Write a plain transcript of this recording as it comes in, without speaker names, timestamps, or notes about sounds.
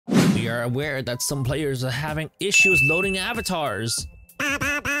We are aware that some players are having issues loading avatars.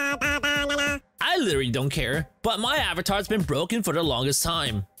 I literally don't care, but my avatar's been broken for the longest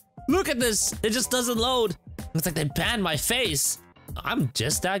time. Look at this, it just doesn't load. Looks like they banned my face. I'm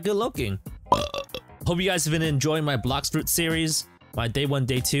just that good looking. Hope you guys have been enjoying my Blox Fruit series, my day 1,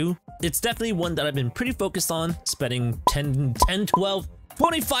 day 2. It's definitely one that I've been pretty focused on, spending 10, 12,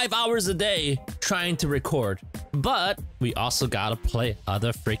 25 hours a day trying to record. But we also gotta play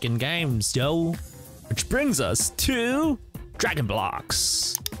other freaking games, yo. Which brings us to Dragon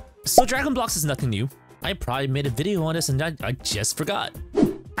Blox. So Dragon Blox is nothing new. I probably made a video on this and I just forgot.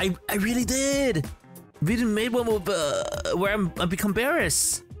 I really did. We didn't made one with, where I become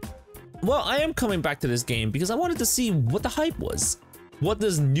Barris. Well, I am coming back to this game because I wanted to see what the hype was. What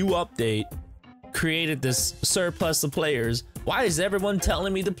this new update created this surplus of players. Why is everyone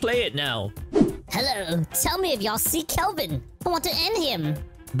telling me to play it now? Hello, tell me if y'all see Kelvin. I want to end him.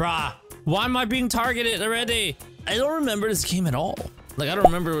 Bruh, why am I being targeted already? I don't remember this game at all. Like, I don't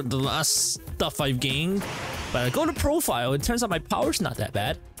remember the last stuff I've gained. But I go to profile, it turns out my power's not that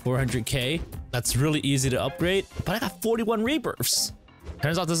bad. 400k, that's really easy to upgrade. But I got 41 rebirths.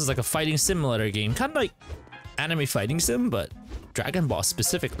 Turns out this is like a fighting simulator game. Kind of like anime fighting sim, but Dragon Ball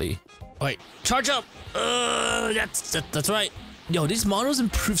specifically. Wait, charge up! That's right. Yo, these models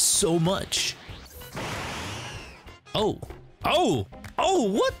improve so much. Oh,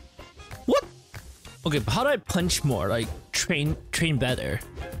 what? What? Okay, but how do I punch more? Like, train better.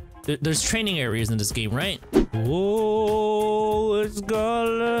 There's training areas in this game, right? Whoa, it's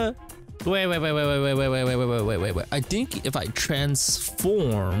gonna... Wait. I think if I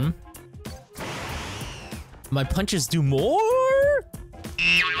transform, my punches do more?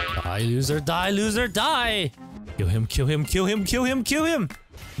 Die, loser, die, loser, die! Kill him.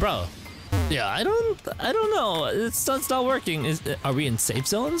 Bro, yeah, I don't know. It's not working. Are we in safe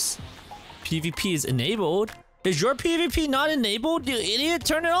zones? PvP is enabled. Is your PvP not enabled? You idiot,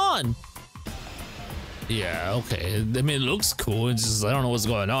 turn it on. Yeah, okay. I mean, it looks cool. It's just, I don't know what's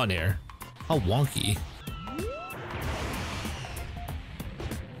going on here. How wonky.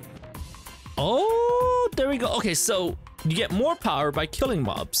 Oh, there we go. Okay, so you get more power by killing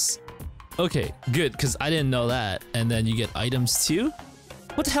mobs. Okay, good, because I didn't know that. And then you get items too?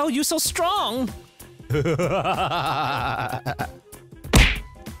 What the hell, you so strong?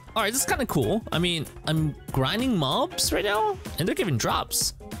 Alright, this is kind of cool. I mean, I'm grinding mobs right now, and they're giving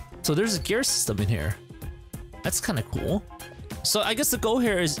drops. So there's a gear system in here. That's kind of cool. So I guess the goal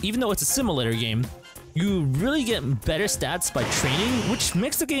here is, even though it's a simulator game, you really get better stats by training, which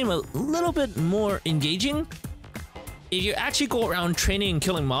makes the game a little bit more engaging. If you actually go around training and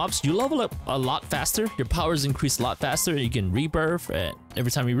killing mobs, you level up a lot faster. Your powers increase a lot faster. You can rebirth, and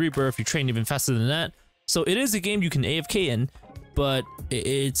every time you rebirth, you train even faster than that. So it is a game you can AFK in, but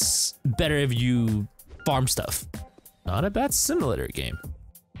it's better if you farm stuff. Not a bad simulator game.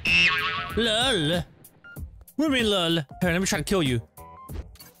 Lol. What do you mean, lol? Here, let me try to kill you.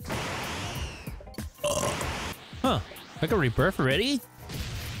 Huh, I got rebirth already?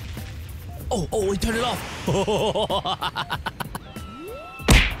 Oh, we turned it off.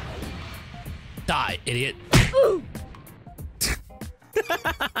 Die, idiot.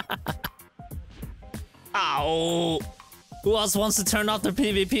 Ow. Who else wants to turn off their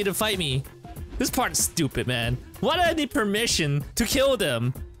PvP to fight me? This part's stupid, man. Why do I need permission to kill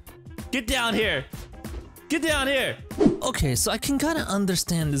them? Get down here. Get down here. Okay, so I can kind of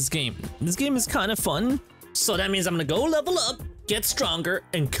understand this game. This game is kind of fun. So that means I'm gonna go level up, get stronger,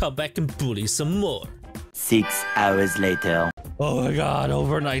 and come back and bully some more. 6 hours later. Oh my god,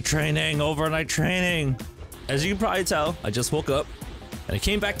 overnight training. As you can probably tell, I just woke up and I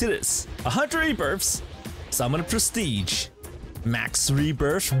came back to this. 100 rebirths, so I'm gonna prestige. Max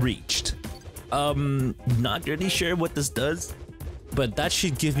rebirth reached. Not really sure what this does, but that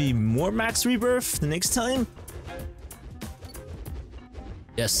should give me more max rebirth the next time.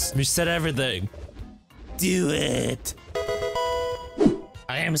 Yes, reset everything. Do it.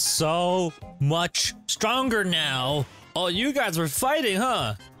 I am so much stronger now. Oh, you guys were fighting,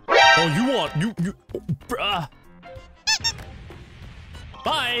 huh? Oh, you want you bruh.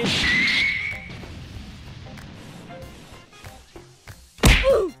 Bye.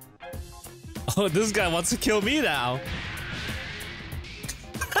 Oh, this guy wants to kill me now.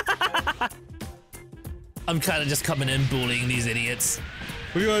 I'm kind of just coming in bullying these idiots.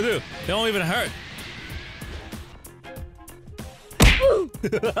 What are you gonna do? They don't even hurt.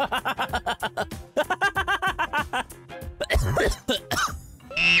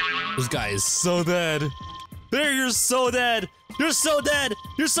 This guy is so dead. There, you're so dead. You're so dead.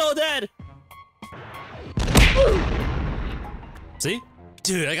 You're so dead. See?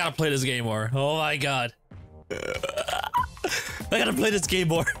 Dude, I gotta play this game more. Oh my god. I gotta play this game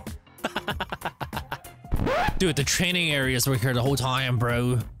more. Dude, the training areas were here the whole time,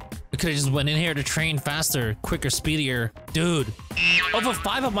 bro. We could've just went in here to train faster, quicker, speedier. Dude, over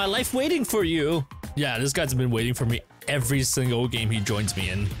 5 of my life waiting for you. Yeah, this guy's been waiting for me every single game he joins me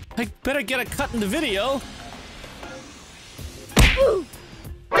in. I better get a cut in the video.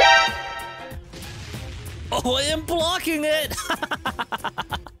 Oh, I am blocking it.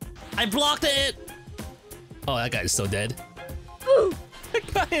 I blocked it. Oh, that guy's so dead.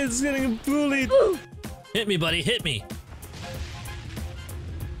 That guy is getting bullied. Hit me, buddy, hit me.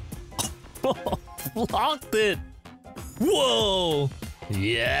 Blocked it. Whoa.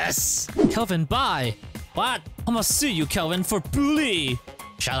 Yes. Kelvin, bye. What? I'm gonna sue you, Kelvin, for bully.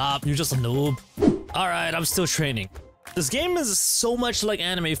 Shut up, you're just a noob. All right, I'm still training. This game is so much like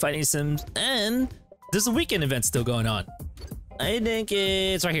anime fighting sims, and there's a weekend event still going on. I think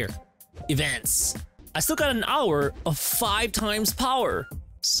it's right here. Events. I still got an hour of 5 times power.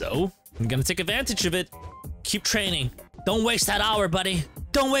 So, I'm gonna take advantage of it. Keep training. Don't waste that hour, buddy.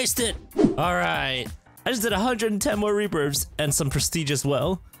 Don't waste it. All right. I just did 110 more rebirths and some prestige as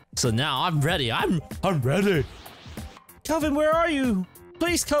well. So now I'm ready. I'm ready. Kelvin, where are you?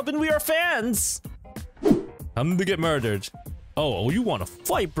 Please, Kelvin, we are fans. I'm to get murdered. Oh, you want to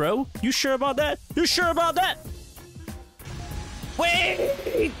fight, bro? You sure about that? You sure about that?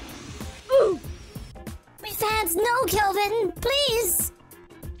 Wait! Ooh. My fans, no, Kelvin, please.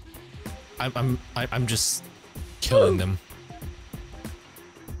 I'm just killing them.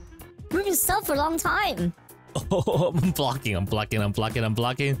 Prove yourself for a long time. Oh, I'm blocking.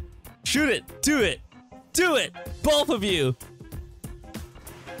 Shoot it! Do it! Do it! Both of you!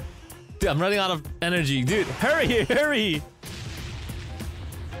 Dude, I'm running out of energy. Dude, hurry! Hurry!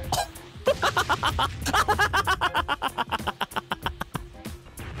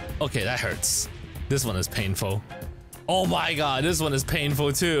 Okay, that hurts. This one is painful. Oh my god, this one is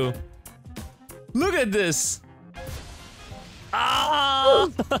painful too. Look at this! Ah!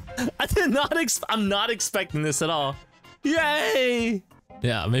 I'm not expecting this at all. Yay!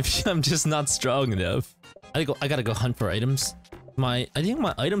 Yeah, maybe I'm just not strong enough. I gotta go hunt for items. I think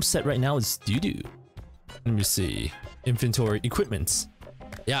my item set right now is doo-doo. Let me see. Inventory, equipment.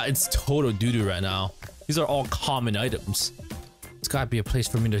 Yeah, it's total doo-doo right now. These are all common items. It's gotta be a place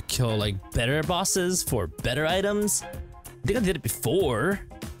for me to kill like better bosses for better items. I think I did it before.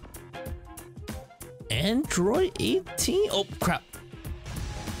 Android 18? Oh, crap.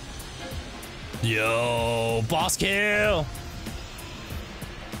 Yo, boss kill.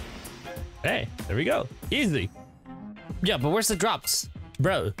 Hey, there we go. Easy. Yeah, but where's the drops?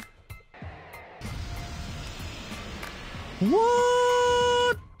 Bro.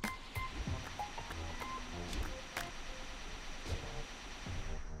 What?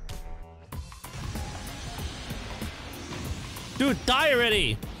 Dude, die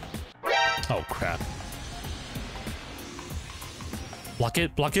already. Oh, crap. Block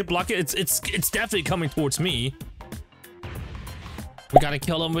it, block it, block it. It's definitely coming towards me. We gotta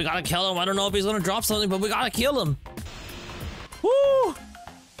kill him, we gotta kill him. I don't know if he's gonna drop something, but we gotta kill him. Woo!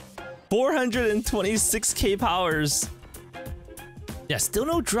 426k powers. Yeah, still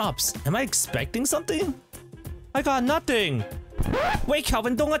no drops. Am I expecting something? I got nothing. Wait,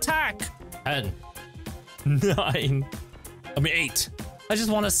 Kelvin, don't attack. 10. 9. I mean 8. I just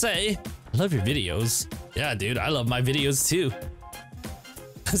want to say, I love your videos. Yeah, dude, I love my videos too.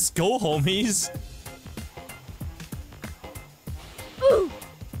 Let's go, homies. Ooh.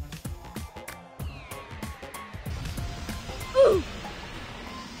 Ooh.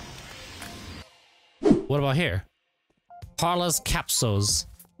 What about here? Parla's capsules.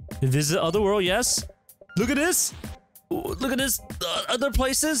 Visit other world, yes. Look at this. Ooh, look at this. Other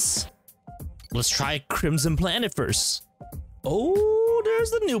places. Let's try Crimson Planet first. Oh,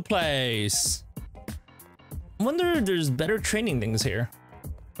 there's the new place. I wonder if there's better training things here.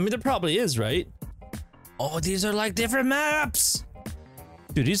 I mean, there probably is, right? Oh, these are like different maps.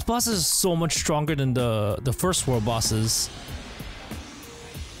 Dude, these bosses are so much stronger than the first world bosses.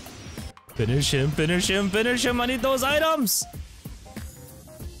 Finish him, finish him, finish him. I need those items.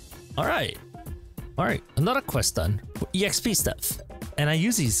 All right. All right, another quest done. EXP stuff. And I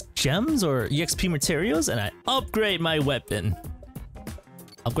use these gems or EXP materials and I upgrade my weapon.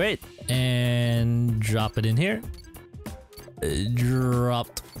 Upgrade and drop it in here.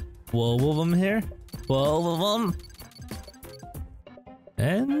 Dropped 12 of them here. 12 of them.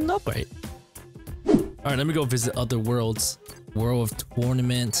 And upgrade. Alright, let me go visit other worlds. World of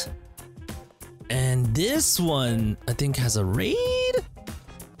Tournament. And this one, I think, has a raid?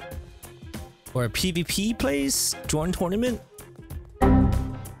 Or a PvP place? Join tournament?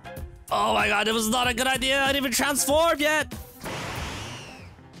 Oh my god, it was not a good idea. I didn't even transform yet.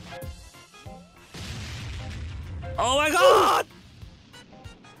 Oh my god!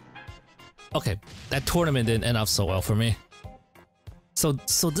 Okay, that tournament didn't end up so well for me. So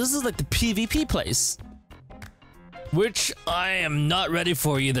this is like the PvP place, which I am not ready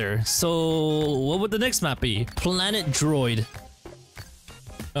for either. So what would the next map be? Planet Droid.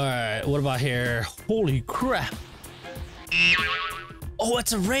 All right, what about here? Holy crap! Oh,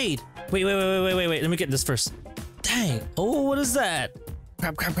 it's a raid. Wait. Let me get this first. Dang. Oh, what is that?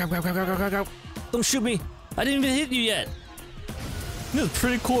 Crap. Don't shoot me. I didn't even hit you yet. This is a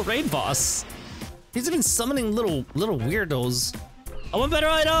pretty cool raid boss. He's even summoning little weirdos. I want better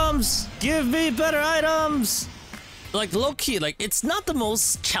items! Give me better items! Like, low-key, like, it's not the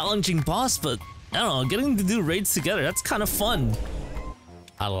most challenging boss, but, I don't know, getting to do raids together, that's kind of fun.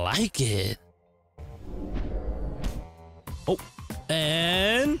 I like it. Oh,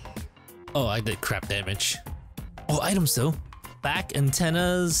 and... Oh, I did crap damage. Oh, items, though. Back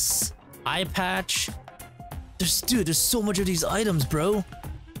antennas, eye patch. There's so much of these items, bro.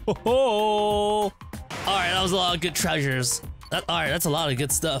 Oh, alright, that was a lot of good treasures. Alright, that's a lot of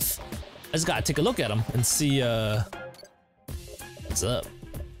good stuff. I just gotta take a look at them and see, what's up.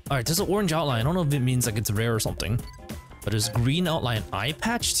 Alright, there's an orange outline. I don't know if it means like it's rare or something. But there's green outline eye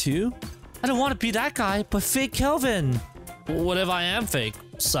patch too? I don't want to be that guy, but fake Kelvin. What if I am fake?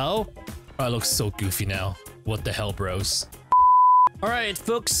 So? I look so goofy now. What the hell, bros? Alright,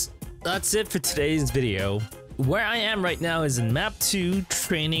 folks. That's it for today's video. Where I am right now is in map 2,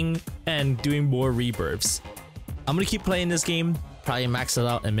 training and doing more rebirths. I'm gonna keep playing this game, probably max it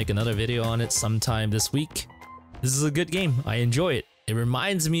out and make another video on it sometime this week. This is a good game. I enjoy it. It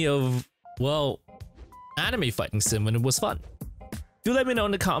reminds me of, well, anime fighting sim when it was fun. Do let me know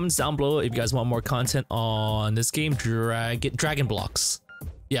in the comments down below if you guys want more content on this game, Dragon Blocks.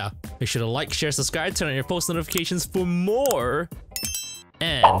 Yeah, make sure to like, share, subscribe, turn on your post notifications for more.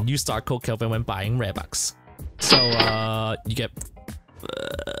 And use star code Kelvin when buying Roblox. So, you get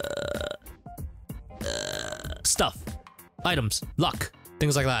stuff, items, luck,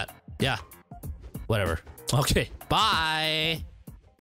 things like that. Yeah, whatever. Okay, bye.